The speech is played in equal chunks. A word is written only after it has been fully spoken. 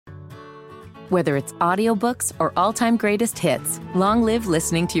Whether it's audiobooks or all-time greatest hits, long live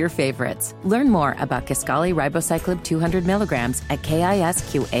listening to your favorites. Learn more about Kisqali Ribociclib 200 milligrams at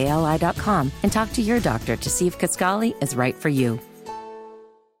KISQALI.com and talk to your doctor to see if Kisqali is right for you.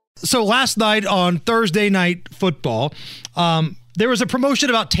 So last night on Thursday Night Football, there was a promotion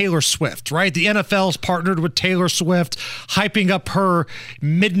about Taylor Swift, right? The NFL's partnered with Taylor Swift, hyping up her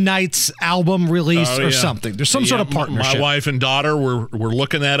Midnight's album release or something. There's some sort of partnership. My wife and daughter were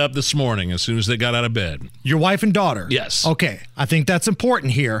looking that up this morning as soon as they got out of bed. Your wife and daughter? Yes. Okay. I think that's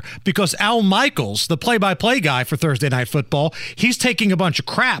important here because Al Michaels, the play-by-play guy for Thursday Night Football, he's taking a bunch of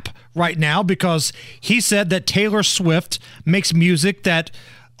crap right now because he said that Taylor Swift makes music that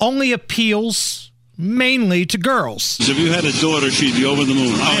only appeals mainly to girls. If you had a daughter, she'd be over the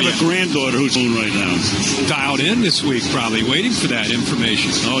moon. I have a granddaughter who's on right now. Dialed in this week, probably waiting for that information.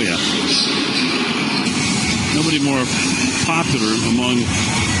 Oh, yeah. Nobody more popular among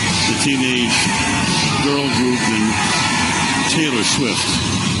the teenage girl group than Taylor Swift.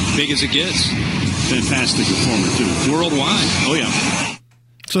 Big as it gets. Fantastic performer, too. Worldwide. Oh, yeah.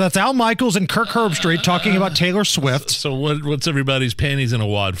 So that's Al Michaels and Kirk Herbstreit talking about Taylor Swift. So what's everybody's panties in a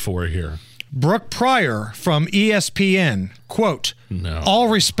wad for here? Brooke Pryor from ESPN, quote, No. All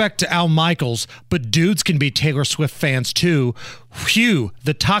respect to Al Michaels, but dudes can be Taylor Swift fans too. Phew,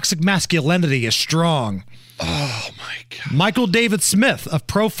 the toxic masculinity is strong. Oh, my God. Michael David Smith of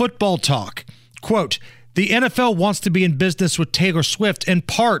Pro Football Talk, quote, the NFL wants to be in business with Taylor Swift in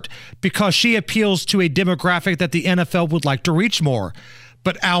part because she appeals to a demographic that the NFL would like to reach more.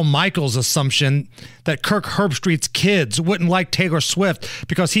 But Al Michaels' assumption that Kirk Herbstreit's kids wouldn't like Taylor Swift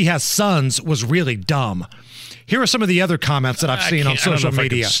because he has sons was really dumb. Here are some of the other comments that I've seen on social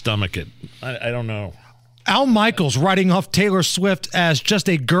media. I can stomach it. I don't know. Al Michaels writing off Taylor Swift as just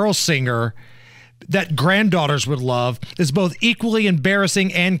a girl singer that granddaughters would love is both equally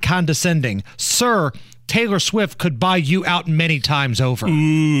embarrassing and condescending. Sir, Taylor Swift could buy you out many times over.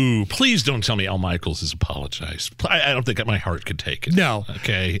 Ooh, please don't tell me Al Michaels has apologized. I don't think my heart could take it. No.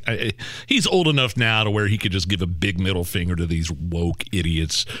 Okay. He's old enough now to where he could just give a big middle finger to these woke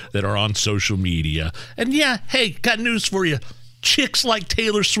idiots that are on social media. And yeah, hey, got news for you. Chicks like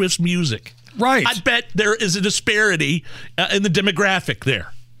Taylor Swift's music. Right. I bet there is a disparity in the demographic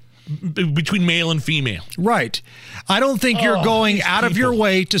there between male and female. Right. I don't think you're going out of your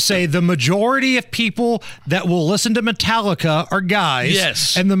way to say the majority of people that will listen to Metallica are guys.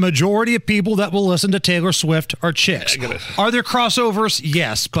 Yes. And the majority of people that will listen to Taylor Swift are chicks. Are there crossovers?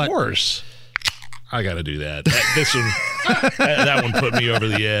 Yes. But of course. I got to do that. This one, that one put me over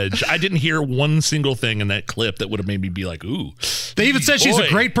the edge. I didn't hear one single thing in that clip that would have made me be like, ooh. They even said she's a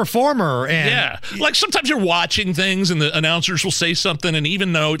great performer. And yeah. Like sometimes you're watching things and the announcers will say something, and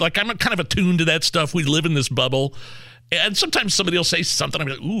even though like I'm kind of attuned to that stuff, we live in this bubble. And sometimes somebody will say something, I'm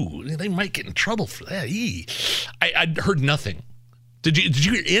like, ooh, they might get in trouble for that. I heard nothing. Did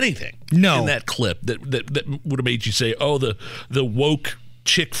you hear anything? No. In that clip that would have made you say, oh, the woke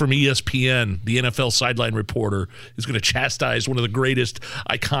chick from ESPN, the NFL sideline reporter, is going to chastise one of the greatest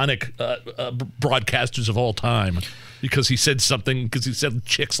iconic broadcasters of all time because he said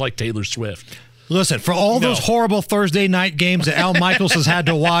chicks like Taylor Swift. Listen, for all those horrible Thursday night games that Al Michaels has had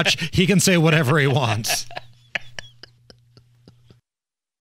to watch, he can say whatever he wants.